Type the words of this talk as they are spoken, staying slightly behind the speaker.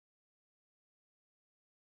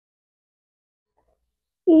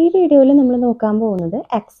ഈ വീഡിയോയിൽ നമ്മൾ നോക്കാൻ പോകുന്നത്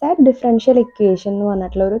എക്സാക്ട് ഡിഫറൻഷ്യൽ ഇക്വേഷൻ എന്ന്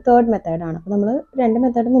പറഞ്ഞിട്ടുള്ള ഒരു തേർഡ് മെത്തേഡാണ്. അപ്പോൾ നമ്മൾ രണ്ട്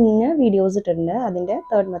മെത്തേഡ് മുന്നേ വീഡിയോസ് ഇട്ടിട്ടുണ്ട്. അതിൻ്റെ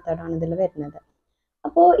തേർഡ് മെത്തേഡാണ് ഇതിൽ വരുന്നത്.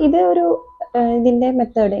 അപ്പോൾ ഇത് ഒരു ഇതിൻ്റെ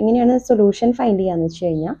മെത്തേഡ് എങ്ങനെയാണ് സൊല്യൂഷൻ ഫൈൻഡ് ചെയ്യാന്ന് വെച്ച്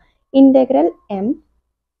കഴിഞ്ഞാൽ integral M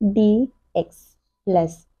D X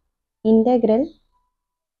plus integral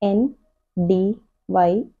N D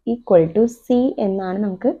Y equal to C എന്നാണ്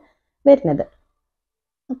നമുക്ക് വരുന്നത്.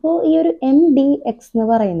 അപ്പോൾ ഈ ഒരു എം ഡി എക്സ് എന്ന്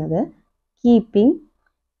പറയുന്നത് കീപ്പിംഗ്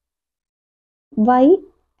y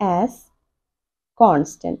as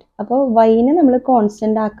കോൺസ്റ്റൻറ്റ്. അപ്പോൾ വൈനെ നമ്മൾ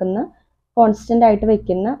കോൺസ്റ്റൻ്റ് ആയിട്ട്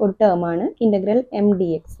വെക്കുന്ന ഒരു ടേമാണ് ഇൻ്റഗ്രൽ എം ഡി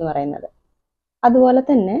എക്സ് എന്ന് പറയുന്നത്. അതുപോലെ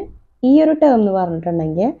തന്നെ ഈ ഒരു ടേം എന്ന്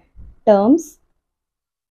പറഞ്ഞിട്ടുണ്ടെങ്കിൽ ടേംസ്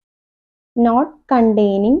നോട്ട്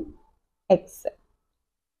കണ്ടെയ്നിങ് എക്സ്.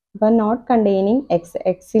 അപ്പോൾ നോട്ട് കണ്ടെയ്നിങ്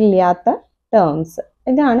എക്സ് ഇല്ലാത്ത ടേംസ്,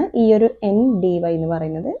 ഇതാണ് ഈ ഒരു എൻ ഡി വൈ എന്ന്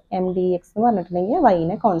പറയുന്നത്. എം ഡി എക്സ് എന്ന് പറഞ്ഞിട്ടുണ്ടെങ്കിൽ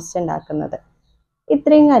വൈനെ കോൺസ്റ്റൻ്റ് ആക്കുന്നത്.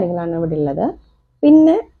 ഇത്രയും കാര്യങ്ങളാണ് ഇവിടെ ഉള്ളത്.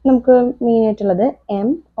 പിന്നെ നമുക്ക് മെയിൻ ആയിട്ടുള്ളത് M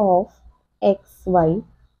of X Y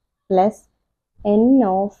plus N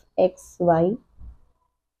of X Y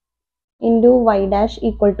into Y dash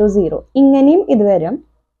equal to 0, ഇങ്ങനെയും ഇത് വരും.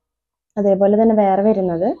 അതേപോലെ തന്നെ വേറെ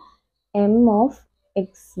വരുന്നത് M of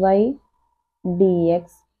X Y D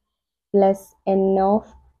X plus N of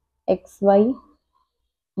X Y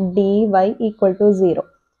D Y equal to 0.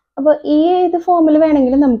 അപ്പോൾ ഈ ഏത് ഫോമിൽ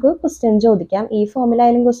വേണമെങ്കിലും നമുക്ക് ക്വസ്റ്റ്യൻ ചോദിക്കാം. ഈ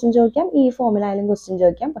ഫോമിലായാലും ക്വസ്റ്റ്യൻ ചോദിക്കാം, ഈ ഫോമിലായാലും ക്വസ്റ്റ്യൻ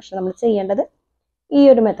ചോദിക്കാം. പക്ഷെ നമ്മൾ ചെയ്യേണ്ടത് ഈ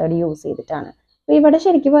ഒരു മെത്തേഡ് യൂസ് ചെയ്തിട്ടാണ്. അപ്പോൾ ഇവിടെ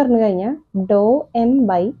ശരിക്കും പറഞ്ഞു കഴിഞ്ഞാൽ ഡോ എം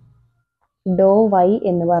ബൈ ഡോ വൈ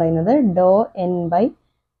എന്ന് പറയുന്നത് ഡോ എൻ ബൈ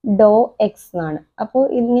ഡോ എക്സ് എന്നാണ്. അപ്പോൾ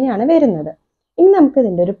ഇങ്ങനെയാണ് വരുന്നത്. ഇനി നമുക്ക്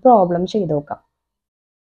ഇതിൻ്റെ ഒരു പ്രോബ്ലം ചെയ്ത് നോക്കാം.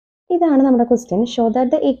 ഇതാണ് നമ്മുടെ question. Show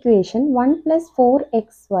that the equation 1 +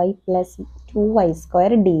 4xy +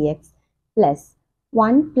 2y² dx plus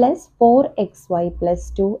 1 + 4xy +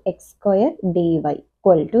 2x² dy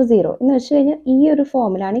equal to 0 എന്ന് വെച്ച് കഴിഞ്ഞാൽ ഈ ഒരു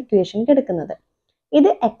ഫോമിലാണ് ഇക്വേഷൻ കിടക്കുന്നത്. ഇത്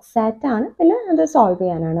എക്സാക്റ്റ് ആണ്, പിന്നെ അത് സോൾവ്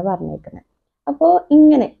ചെയ്യാനാണ് പറഞ്ഞേക്കുന്നത്. അപ്പോൾ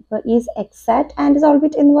ഇങ്ങനെ ഇപ്പോൾ is exact and solve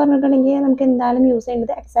it എന്ന് പറഞ്ഞിട്ടുണ്ടെങ്കിൽ നമുക്ക് എന്തായാലും യൂസ്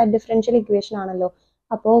ചെയ്യുന്നത് എക്സാക്റ്റ് ഡിഫറൻഷ്യൽ ഇക്വേഷൻ ആണല്ലോ.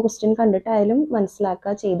 അപ്പോൾ ക്വസ്റ്റ്യൻ കണ്ടിട്ടായാലും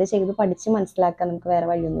മനസ്സിലാക്കുക, ചെയ്ത് പഠിച്ച് മനസ്സിലാക്കുക. നമുക്ക് വേറെ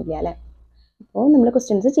വഴിയൊന്നുമില്ല അല്ലേ. അപ്പോൾ നമ്മൾ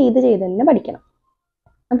ക്വസ്റ്റ്യൻസ് ചെയ്ത് തന്നെ പഠിക്കണം.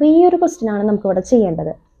 അപ്പോൾ ഈ ഒരു ക്വസ്റ്റ്യൻ ആണ് നമുക്കിവിടെ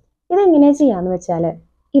ചെയ്യേണ്ടത്. ഇതെങ്ങനെയാണ് ചെയ്യാന്ന് വെച്ചാൽ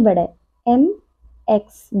ഇവിടെ എം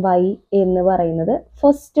എക്സ് വൈ എന്ന് പറയുന്നത്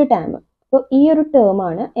ഫസ്റ്റ് ടേം. അപ്പോൾ ഈ ഒരു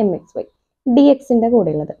ടേമാണ് എം എക്സ് വൈ ഡി എക്സിൻ്റെ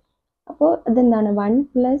കൂടെ ഉള്ളത്. അപ്പോൾ ഇതെന്താണ് 1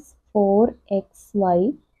 + 4xy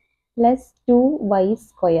 +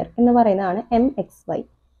 2y² എന്ന് പറയുന്നതാണ് എം എക്സ് വൈ.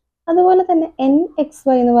 അതുപോലെ തന്നെ എൻ എക്സ്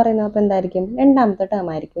വൈ എന്ന് പറയുന്നത് അപ്പോൾ എന്തായിരിക്കും? രണ്ടാമത്തെ ടേം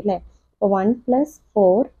ആയിരിക്കും അല്ലേ. അപ്പോൾ 1 +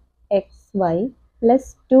 4xy +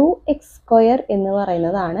 2x² എന്ന്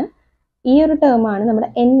പറയുന്നതാണ് ഈ ഒരു ടേമാണ് നമ്മുടെ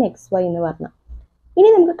എൻ എക്സ് വൈ എന്ന് പറഞ്ഞാൽ. ഇനി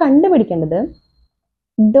നമുക്ക് കണ്ടുപിടിക്കേണ്ടത്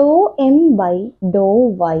ഡോ M by Dr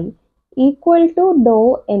Y equal to Dr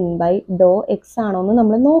N by Dr X ആണോ എന്ന്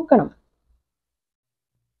നമ്മൾ നോക്കണം.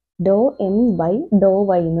 ഡോ എം ബൈ ഡോ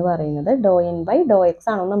വൈ എന്ന് പറയുന്നത് ഡോ എൻ ബൈ ഡോ എക്സ്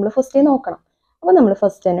ആണോ എന്ന് നമ്മൾ ഫസ്റ്റ് നോക്കണം. അപ്പോൾ നമ്മൾ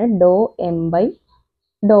ഫസ്റ്റ് തന്നെ ഡോ എം ബൈ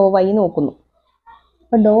ഡോ വൈ നോക്കുന്നു.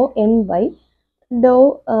 അപ്പോൾ ഡോ എം ബൈ ഡോ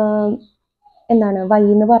എന്താണ് വൈ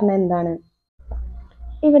എന്ന് പറഞ്ഞാൽ എന്താണ്?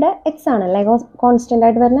 ഇവിടെ എക്സ് ആണല്ലേ കോൺസ്റ്റൻ്റ്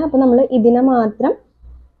ആയിട്ട് വരുന്നത്. അപ്പോൾ നമ്മൾ ഇതിനെ മാത്രം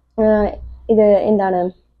ഇത് എന്താണ്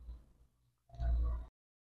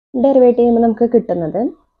ഡെറിവേറ്റ് ചെയ്യുമ്പോൾ നമുക്ക് കിട്ടുന്നത്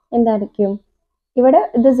എന്തായിരിക്കും? ഇവിടെ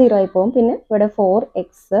ഇത് 0 ആയി പോകും. പിന്നെ ഇവിടെ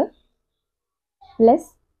 4x പ്ലസ്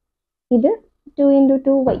ഇത് 2 ×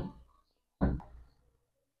 2y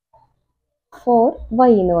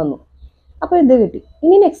 4y എന്ന് വന്നു. അപ്പോൾ ഇത് കിട്ടി.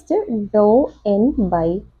 ഇനി next Dr N by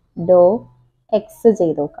Dr X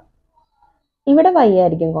ചെയ്ത് നോക്കാം. ഇവിടെ y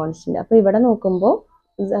ആയിരിക്കും കോൺസ്റ്റന്റ്. അപ്പോൾ ഇവിടെ നോക്കുമ്പോൾ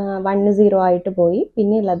 1 0 ആയിട്ട് പോയി.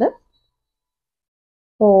 പിന്നെ ഉള്ളത്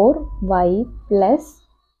 4y +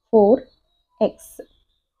 4x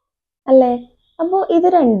അല്ലേ. അപ്പോൾ ഇത്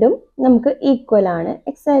രണ്ടും നമുക്ക് ഈക്വൽ ആണ്,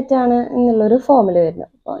 എക്സാക്റ്റ് ആണ് എന്നുള്ളൊരു ഫോമിൽ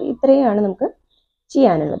വരുന്നത്. അപ്പോൾ ഇത്രയാണ് നമുക്ക്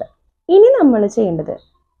ചെയ്യാനുള്ളത്. ഇനി നമ്മൾ ചെയ്യേണ്ടത്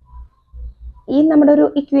ഈ നമ്മുടെ ഒരു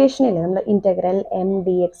ഇക്വേഷൻ ഇല്ലേ, നമ്മൾ integral M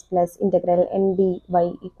D X plus integral N D Y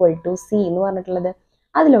equal to C എന്ന് പറഞ്ഞിട്ടുള്ളത്,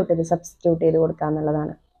 അതിലോട്ട് ഇത് സബ്സ്റ്റിറ്റ്യൂട്ട് ചെയ്ത് കൊടുക്കുക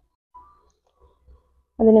എന്നുള്ളതാണ്.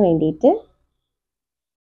 അതിന് വേണ്ടിയിട്ട്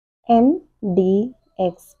M D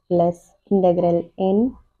X plus integral N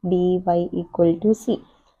D Y equal to C.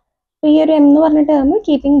 ഈ ഒരു എം എന്ന് പറഞ്ഞ ടേം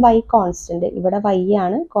കീപ്പിംഗ് വൈ കോൺസ്റ്റന്റ്. ഇവിടെ വൈ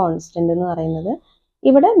ആണ് കോൺസ്റ്റന്റ് എന്ന് പറയുന്നത്.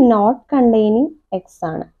 ഇവിടെ നോട്ട് കണ്ടെയ്നിങ് എക്സ്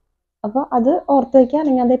ആണ്. അപ്പോൾ അത് ഓർത്ത് വയ്ക്കുക,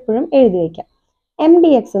 അല്ലെങ്കിൽ അത് എപ്പോഴും എഴുതി വയ്ക്കാം. എം ഡി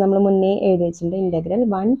എക്സ് നമ്മൾ മുന്നേ എഴുതി വെച്ചിട്ടുണ്ട്. ഇൻ്റഗ്രൽ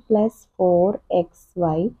 1 +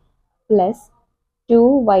 4xy +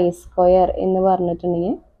 2y² എന്ന്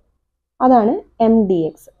പറഞ്ഞിട്ടുണ്ടെങ്കിൽ അതാണ് എം ഡി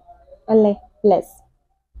എക്സ് അല്ലേ. Plus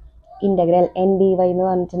integral N D Y എന്ന്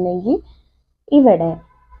പറഞ്ഞിട്ടുണ്ടെങ്കിൽ ഇവിടെ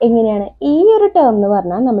എങ്ങനെയാണ് ഈ ഒരു ടേം എന്ന്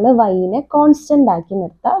പറഞ്ഞാൽ നമ്മൾ വൈനെ കോൺസ്റ്റന്റ് ആക്കി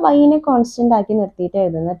നിർത്തുക. വൈനെ കോൺസ്റ്റന്റ് ആക്കി നിർത്തിയിട്ട്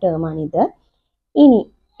എഴുതുന്ന ടേം ആണിത്. ഇനി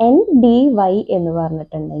എൻ ഡി വൈ എന്ന്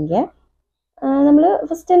പറഞ്ഞിട്ടുണ്ടെങ്കിൽ നമ്മൾ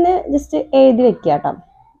ഫസ്റ്റ് തന്നെ ജസ്റ്റ് എഴുതി വെക്കുക കേട്ടോ.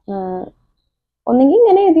 ഒന്നെങ്കിൽ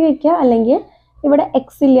ഇങ്ങനെ എഴുതി വെക്കുക, അല്ലെങ്കിൽ ഇവിടെ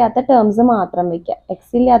എക്സ് ഇല്ലാത്ത ടേംസ് മാത്രം വെക്കുക.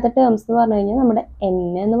 എക്സ് ഇല്ലാത്ത ടേംസ് എന്ന് പറഞ്ഞു കഴിഞ്ഞാൽ നമ്മുടെ എൻ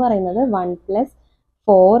എന്ന് പറയുന്നത് 1 +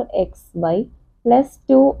 4xy +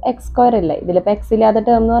 2x² അല്ലേ. ഇതിലിപ്പോൾ എക്സ് ഇല്ലാത്ത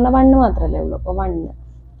ടേം എന്ന് പറഞ്ഞാൽ 1 മാത്രമല്ലേ ഉള്ളൂ. അപ്പോൾ 1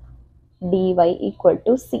 dy =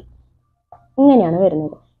 c ഇങ്ങനെയാണ്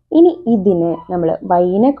വരുന്നത്. ഇനി ഇതിനെ നമ്മൾ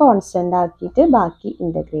വൈനെ കോൺസ്റ്റന്റ് ആക്കിയിട്ട് ബാക്കി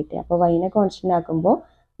ഇൻ്റഗ്രേറ്റ് ചെയ്യുക. അപ്പോൾ വൈനെ കോൺസ്റ്റന്റ് ആക്കുമ്പോൾ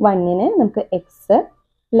 1നെ നമുക്ക് എക്സ്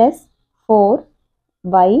 +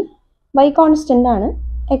 4y, y കോൺസ്റ്റന്റ് ആണ്,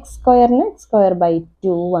 x²ന്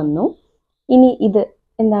x²/2 വന്നു. ഇനി ഇത്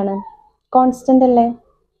എന്താണ്, കോൺസ്റ്റന്റ് അല്ലേ,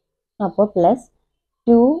 അപ്പോൾ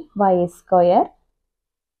 +2y²,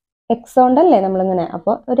 എക്സ് കൊണ്ടല്ലേ നമ്മളിങ്ങനെ,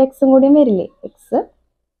 അപ്പോൾ ഒരു എക്സും കൂടിയും വരില്ലേ, എക്സ്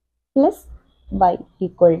 + y =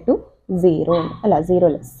 0 അല്ല 0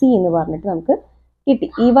 അല്ല സി എന്ന് പറഞ്ഞിട്ട് നമുക്ക് കിട്ടി.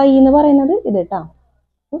 ഈ y എന്ന് പറയുന്നത് ഇത് കേട്ടോ,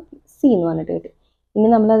 സി എന്ന് പറഞ്ഞിട്ട് കിട്ടി. ഇനി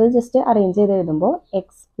നമ്മളത് ജസ്റ്റ് അറേഞ്ച് ചെയ്ത് എഴുതുമ്പോൾ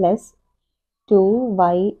X +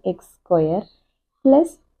 2yx²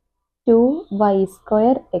 +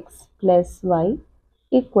 2y²x + y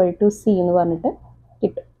 = c എന്ന് പറഞ്ഞിട്ട്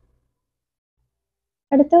കിട്ടും.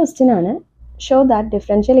 അടുത്ത ക്വസ്റ്റ്യൻ ആണ്, show that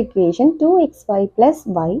differential equation 2xy +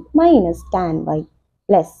 y - tan y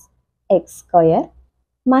 + x²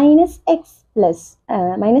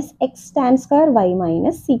 - x tan square y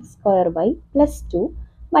 - sec² y + 2y'.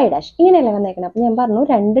 ഇങ്ങനെയല്ലേ വന്നേക്കണം. അപ്പോൾ ഞാൻ പറഞ്ഞു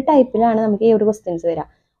രണ്ട് ടൈപ്പിലാണ് നമുക്ക് ഈ ഒരു ക്വസ്റ്റ്യൻസ് വരിക.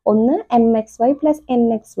 ഒന്ന് mxy +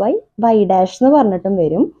 nxy y' എന്ന് പറഞ്ഞിട്ടും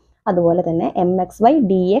വരും. അതുപോലെ തന്നെ mxy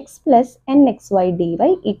dx + nxy dy =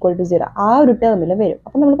 0 ആ ഒരു ടേമിൽ വരും.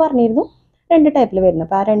 അപ്പോൾ നമ്മൾ പറഞ്ഞിരുന്നു രണ്ട് ടൈപ്പിൽ വരുന്നു.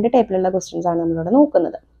 അപ്പോൾ ആ രണ്ട് ടൈപ്പിലുള്ള ക്വസ്റ്റ്യൻസ് ആണ് നമ്മളിവിടെ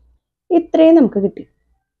നോക്കുന്നത്. ഇത്രയും നമുക്ക് കിട്ടി.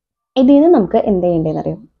 ഇതിൽ നിന്ന് നമുക്ക് എന്ത് ചെയ്യേണ്ടതെന്ന്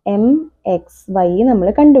അറിയാം, mxy നമ്മൾ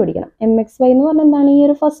കണ്ടുപിടിക്കണം. mxy എന്ന് പറഞ്ഞാൽ എന്താണ്, ഈ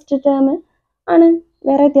ഒരു ഫസ്റ്റ് ടേം ആണ്,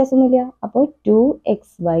 വേറെ വ്യത്യാസമൊന്നുമില്ല. അപ്പോൾ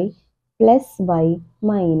 2xy + y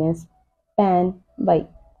 - tan y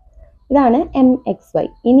ഇതാണ് mxy.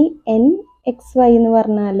 ഇനി nxy എന്ന്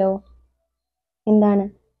പറഞ്ഞാലോ എന്താണ്,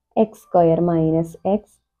 x² - x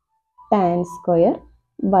tan square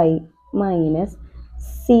y -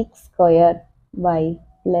 sec² y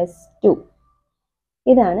 + 2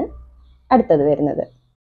 ഇതാണ് അടുത്തത് വരുന്നത്.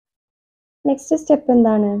 നെക്സ്റ്റ് സ്റ്റെപ്പ്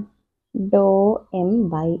എന്താണ്,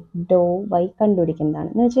 ∂m/∂y കണ്ടുപിടിക്കുന്നതാണ്.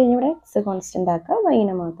 എന്ന് വെച്ച് കഴിഞ്ഞാൽ ഇവിടെ എക്സ് കോൺസ്റ്റന്റ് ആക്കുക,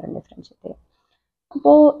 വൈനെ മാത്രം ഡിഫറൻഷ്യേറ്റ് ചെയ്യുക.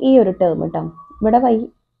 അപ്പോൾ ഈ ഒരു ടേം കേട്ടോ, ഇവിടെ വൈ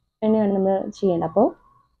തന്നെയാണ് നമ്മൾ ചെയ്യേണ്ടത്. അപ്പോൾ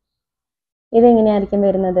ഇതെങ്ങനെയായിരിക്കും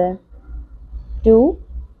വരുന്നത്,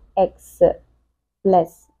 2x +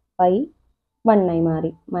 y 1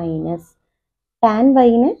 മാറി മൈനസ് tan y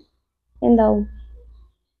എന്താവും,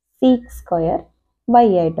 sec² y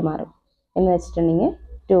ആയിട്ട് മാറും. എന്ന് വെച്ചിട്ടുണ്ടെങ്കിൽ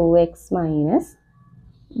 2x - 1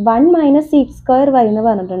 - sec² y എന്ന്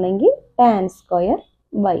പറഞ്ഞിട്ടുണ്ടെങ്കിൽ tan square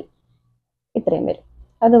y ഇത്രയും വരും.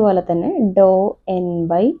 അതുപോലെ തന്നെ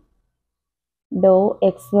 ∂n/∂x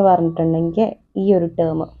എന്ന് പറഞ്ഞിട്ടുണ്ടെങ്കിൽ ഈ ഒരു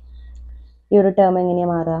ടേം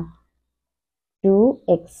എങ്ങനെയാണ് മാറുക,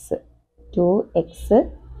 2x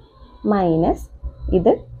മൈനസ്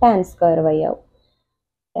ഇത് tan square y ആവും,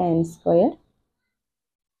 tan square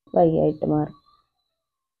y ആയിട്ട് മാറും.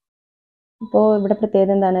 അപ്പോൾ ഇവിടെ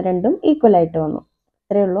പ്രത്യേകത എന്താണ്, രണ്ടും ഈക്വൽ ആയിട്ട് വന്നു,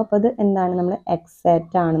 ഇത്രയേ ഉള്ളൂ. അപ്പോൾ ഇത് എന്താണ്, നമ്മൾ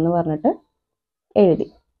എക്സാക്റ്റ് ആണെന്ന് പറഞ്ഞിട്ട് എഴുതി.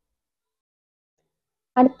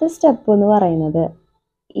 അടുത്ത സ്റ്റെപ്പ് എന്ന് പറയുന്നത്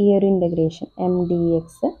ഈ ഒരു integration mdx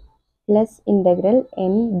 +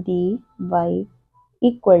 =n dy =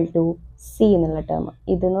 c എന്നുള്ള ടേം.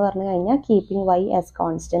 ഇതെന്ന് പറഞ്ഞു കഴിഞ്ഞാൽ കീപ്പിംഗ് y ആസ്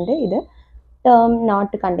കോൺസ്റ്റന്റ്, ഇത് ടേം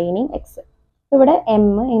നോട്ട് കണ്ടെയ്നിങ് x. ഇവിടെ m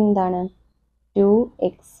എന്താണ്,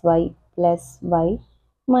 2xy + y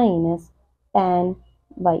 - tan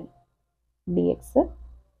y dx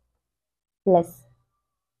plus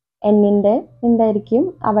എന്നിൻ്റെ എന്തായിരിക്കും,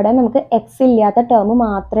 അവിടെ നമുക്ക് എക്സ് ഇല്ലാത്ത ടേം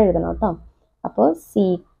മാത്രം എഴുതണം കേട്ടോ. അപ്പോൾ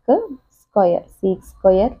sec² +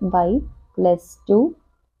 2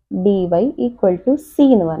 dy = c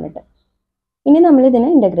എന്ന് പറഞ്ഞിട്ട്. ഇനി നമ്മൾ ഇതിനെ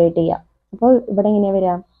ഇൻ്റഗ്രേറ്റ് ചെയ്യാം. അപ്പോൾ ഇവിടെ എങ്ങനെയാണ്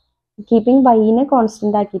വരിക, കീപ്പിംഗ് വൈനെ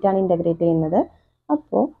കോൺസ്റ്റന്റ് ആക്കിയിട്ടാണ് ഇൻ്റഗ്രേറ്റ് ചെയ്യുന്നത്.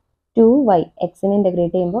 അപ്പോൾ 2y എക്സിനെ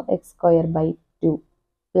ഇൻ്റഗ്രേറ്റ് ചെയ്യുമ്പോൾ x²/2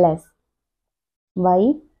 plus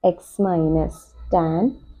yx - tan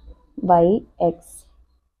yx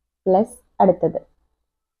plus അടുത്തത്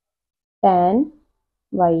tan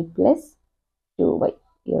y + 2y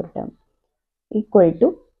ഈ ഒരു ടേം =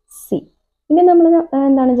 c. ഇനി നമ്മൾ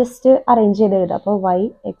എന്താണ് ജസ്റ്റ് അറേഞ്ച് ചെയ്ത് എഴുതുക. അപ്പോൾ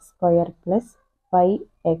yx² +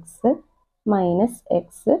 yx - x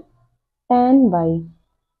tan y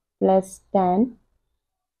 + tan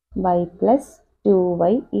y +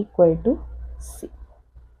 2y = c.